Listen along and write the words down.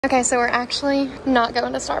Okay, so we're actually not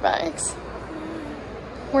going to Starbucks.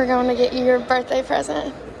 We're going to get you your birthday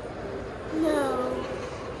present. No.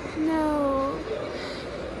 No.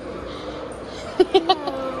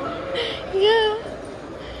 No. Yeah.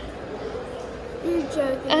 You're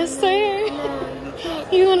joking. I swear. No, you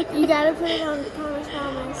can't. You gotta put it on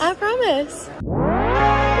promise. I promise.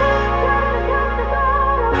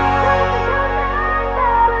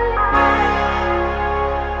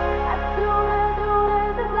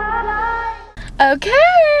 Okay.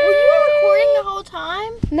 Were you recording the whole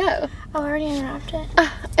time? No. I already interrupted.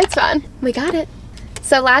 It's fine. We got it.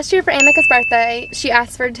 So last year for Annica's birthday, she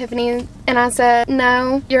asked for Tiffany, and I said,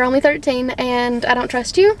 no, you're only 13 and I don't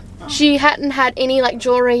trust you. Oh. She hadn't had any like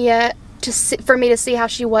jewelry yet for me to see how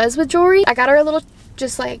she was with jewelry. I got her a little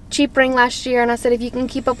just like cheap ring last year, and I said, if you can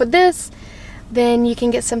keep up with this, then you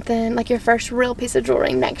can get something like your first real piece of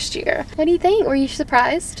jewelry next year. What do you think? Were you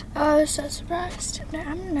surprised? I was so surprised.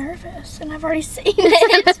 I'm nervous and I've already seen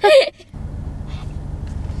it.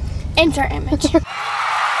 Enter image.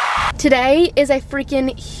 Today is a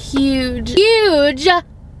freaking huge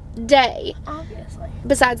day. Obviously.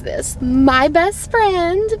 Besides this, my best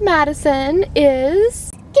friend, Madison, is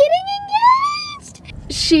getting engaged.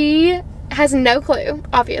 She has no clue,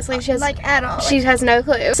 obviously. She has, like, at all. She has no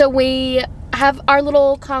clue. So we have our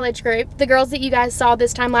little college group, the girls that you guys saw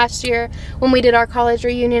this time last year when we did our college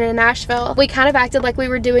reunion in Nashville. We kind of acted like we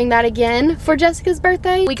were doing that again for Jessica's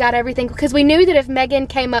birthday. We got everything because we knew that if Megan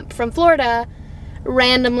came up from Florida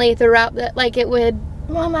randomly throughout the, like, it would,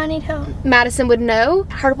 Mom, I need help. Madison would know.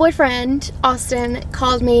 Her boyfriend, Austin,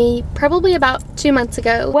 called me probably about 2 months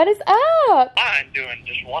ago. What is up? I'm doing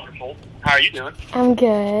just wonderful. How are you doing? I'm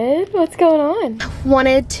good. What's going on?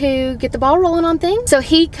 Wanted to get the ball rolling on things. So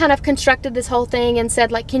he kind of constructed this whole thing and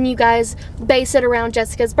said, like, can you guys base it around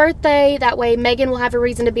Jessica's birthday? That way Megan will have a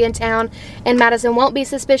reason to be in town and Madison won't be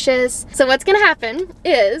suspicious. So what's gonna happen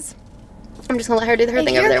is, I'm just gonna let her do her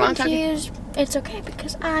thing over there while I'm talking. It's okay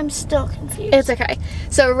because I'm still confused. It's okay.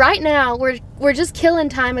 So right now we're just killing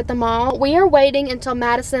time at the mall. We are waiting until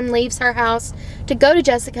Madison leaves her house to go to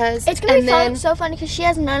Jessica's. It's gonna be so funny because she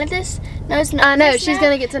has none of this. I know she's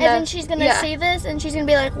gonna get to know. And then she's gonna see this and she's gonna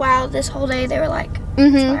be like, "Wow, this whole day they were like."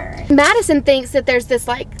 Madison thinks that there's this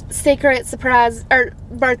like secret surprise or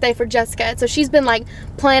birthday for Jessica, so she's been like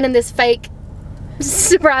planning this fake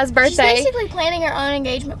surprise birthday. She's basically planning her own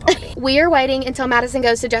engagement party. We are waiting until Madison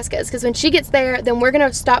goes to Jessica's because when she gets there, then we're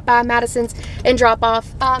gonna stop by Madison's and drop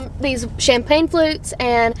off these champagne flutes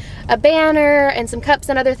and a banner and some cups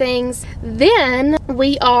and other things. Then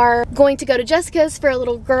we are going to go to Jessica's for a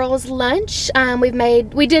little girls' lunch.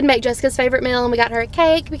 We did make Jessica's favorite meal and we got her a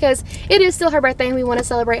cake because it is still her birthday and we want to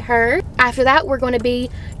celebrate her. After that, we're going to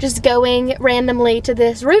be just going randomly to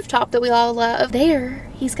this rooftop that we all love. There,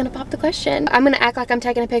 he's gonna pop the question. I'm gonna act like I'm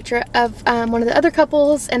taking a picture of one of the other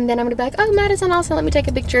couples, and then I'm gonna be like, oh, Madison, also let me take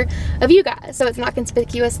a picture of you guys so it's not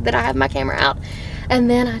conspicuous that I have my camera out. And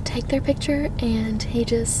then I take their picture and he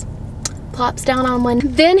just plops down on one.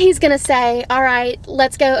 Then he's gonna say, all right,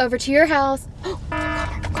 let's go over to your house. Oh,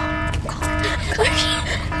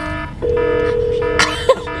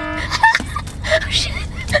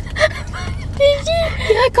 Did you?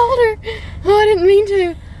 Yeah, I called her. Oh, I didn't mean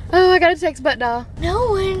to. Oh, I gotta text Butt Doll.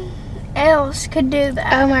 No one else could do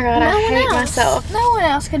that. Oh my god, I hate myself. No one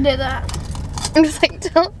else could do that. I'm just like,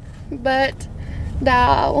 don't Butt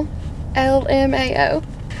Doll. LMAO.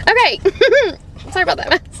 Okay. Sorry about that,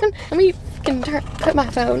 Madison. Let me put my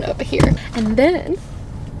phone over here. And then,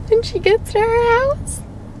 when she gets to her house,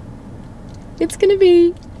 it's gonna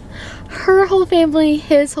be her whole family,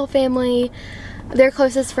 his whole family, their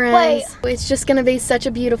closest friends. Wait. It's just gonna be such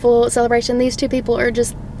a beautiful celebration. These two people are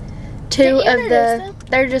just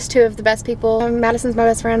they're just two of the best people. Madison's my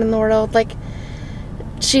best friend in the world. Like,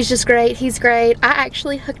 she's just great. He's great. I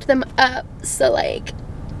actually hooked them up. So like,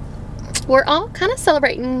 we're all kind of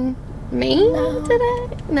celebrating me today.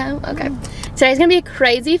 No? Okay. Today's gonna be a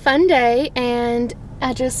crazy fun day and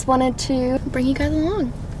I just wanted to bring you guys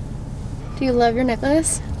along. Do you love your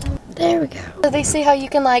necklace? There we go. So they see how you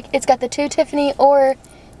can, like, it's got the two Tiffany, or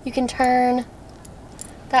you can turn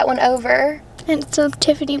that one over. And it's a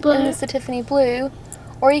Tiffany blue. And it's the Tiffany blue.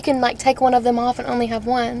 Or you can, like, take one of them off and only have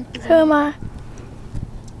one. Who am I?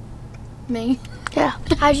 Me. Yeah.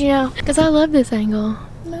 How'd you know? Because I love this angle.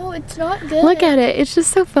 No, it's not good. Look at it. It's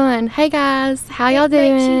just so fun. Hey, guys. How y'all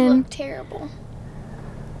doing? It makes you look terrible.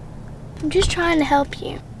 I'm just trying to help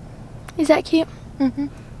you. Is that cute? Mm-hmm.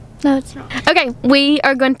 No, it's not. Okay, we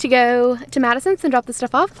are going to go to Madison's and drop this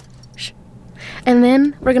stuff off. And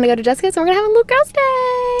then we're going to go to Jessica's and we're going to have a little girls'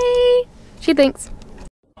 day. She thinks.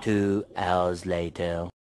 2 hours later.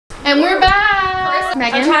 And we're back.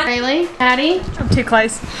 Megan, Bailey, Patty. I'm too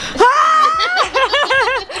close.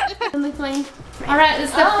 In between. All right, this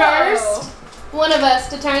is the first one of us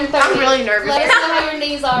to turn 30. I'm really nervous. Let us know how your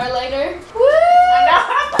knees are later. Woo!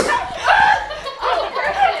 Oh,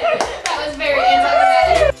 perfect. That was very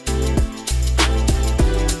anticlimactic.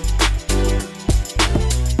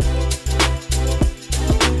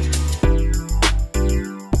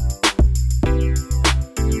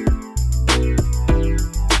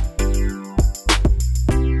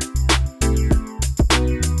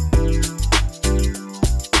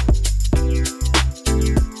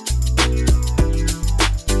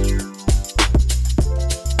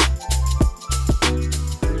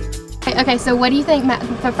 Okay, so what do you think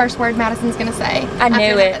the first word Madison's gonna say? I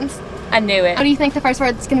knew it. I knew it. What do you think the first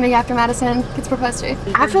word's gonna be after Madison gets proposed to?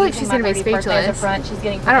 I feel like she's gonna be speechless. She's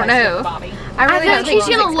getting I don't know. I really think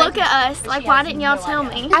she's gonna look at us like, why didn't y'all tell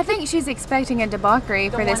me? I think she's expecting a debauchery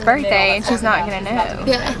for this birthday, and she's not gonna know.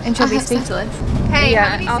 Yeah, and she'll be speechless. Hey, yeah,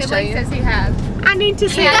 how many I'll siblings show you. does he have? I need to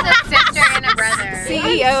see. He has a sister and a brother.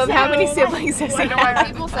 CEO of how many siblings does he have?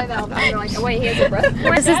 People say that all the time. They're like, oh wait, he has a brother.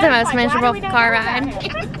 This is the most miserable car ride.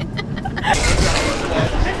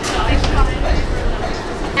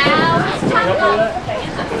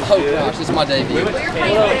 Oh gosh, this is my debut. He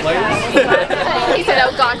said,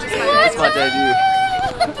 oh gosh, This is my debut.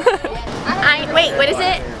 Wait, what is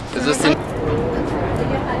it? Is this the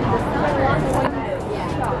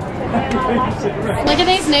Look at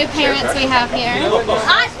these new parents we have here.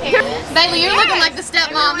 Bailey, you're looking like the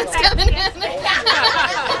stepmom that's coming in.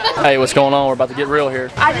 Hey, what's going on? We're about to get real here.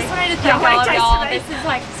 I just wanted to thank all of y'all. This has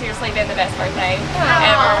like seriously been the best birthday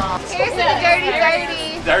ever. Here's the dirty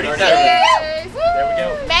 30. Dirty. Cheers. There we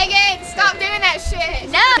go. Megan, stop doing that shit.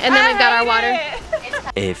 No. And then we've got our water.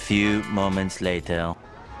 A few moments later.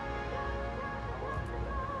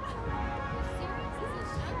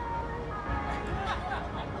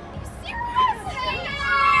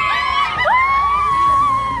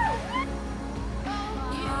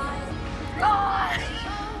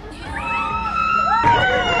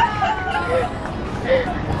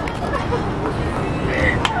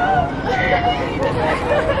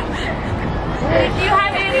 If you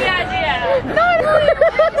have any idea.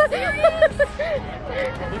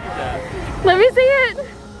 Let me see it.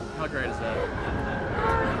 How great is that?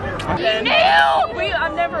 You knew!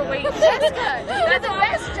 I've never waited. Jessica, you did the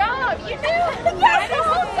best job. You knew. Yes, the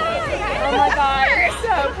whole time. Oh my god.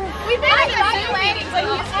 We've been waiting.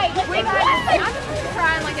 We've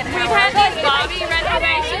had this Bobby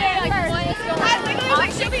reservation. I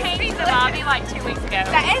came to Bobby like 2 weeks ago.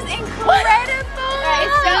 That is incredible. That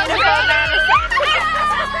is so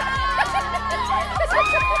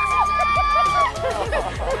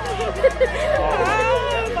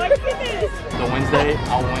Oh my goodness. So Wednesday,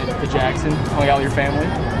 I went to Jackson, hung out with your family.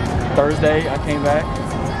 Thursday, I came back.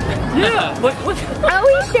 Yeah. What? Are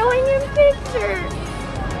we showing him pictures?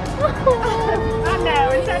 I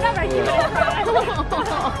know, it's not making me cry.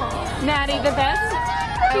 Natty, the best.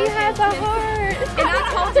 She has a heart. And I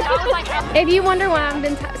told you, I was like, If you wonder why I've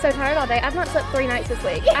been so tired all day, I've not slept 3 nights this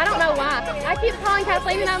week. I don't know why. I keep calling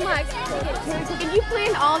Kathleen and I'm like, And you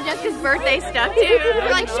planned all Jessica's birthday stuff too. You're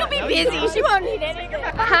like, she'll be busy. She won't need any.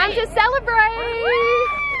 time to celebrate.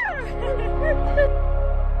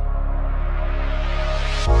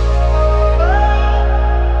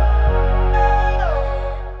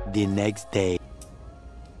 The next day.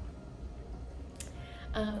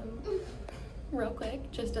 Real quick,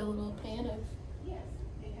 just a little pan of.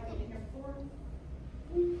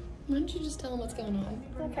 Why don't you just tell them what's going on?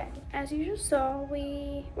 Okay, as you just saw,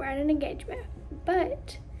 we were at an engagement,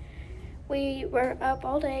 but we were up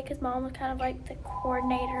all day because Mom was kind of like the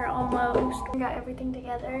coordinator almost. We got everything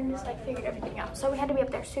together and just like figured everything out. So we had to be up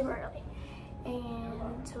there super early,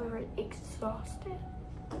 and so we were exhausted.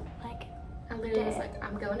 Like, I literally was like,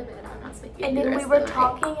 I'm going to bed. I'm not speaking. and then we were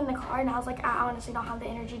talking in the car, and I was like, I honestly don't have the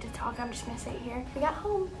energy to talk. I'm just gonna sit here. We got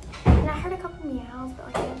home, and I heard a couple meows, but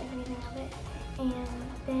like I didn't think anything of it. And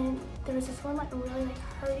then there was this one like really like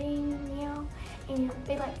hurting meow, and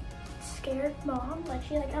they like scared Mom. Like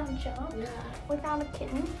she like kind of jumped. Yeah. We found a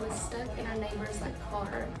kitten. Was stuck in our neighbor's like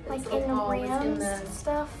car. Like Its in little the paw was rims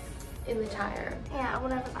stuff. in the tire. Yeah,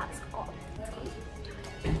 whatever that's called. I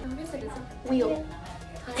guess it is a wheel. Yeah.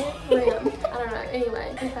 Tire rim. I don't know. Anyway,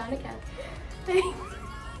 we found a cat.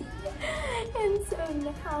 And so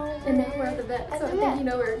now And now we're at the vet. So I the think vet. you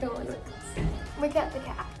know where we're going with this. We got the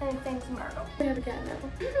cat, and his name's Myrtle. We have a cat now.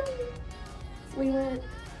 We went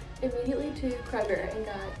immediately to Kroger and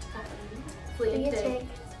got flea and tick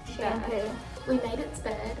shampoo. We made its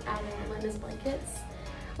bed out of Linda's blankets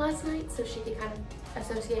last night so she could kind of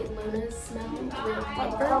associate Luna's smell with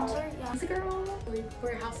comfort. She's a girl.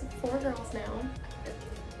 We're a house of 4 girls now.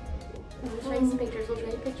 We'll show you some pictures. We'll show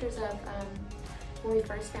you pictures of when we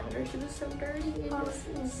first found her. She was so dirty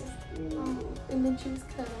and then she was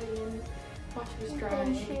cuddly and while she was dry,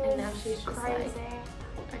 and now she's just crazy.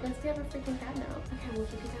 Like, I guess we have a freaking cat now. Okay, we'll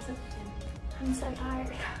keep you guys updated. I'm so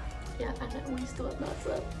tired. Yeah, I know, we still have not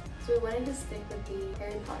slept. So we wanted to stick with the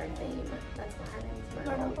Harry Potter theme. That's why her name's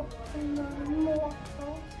Myrtle.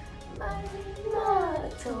 Myrtle.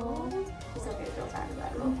 She's okay to feel tired of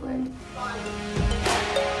that real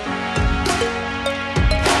quick.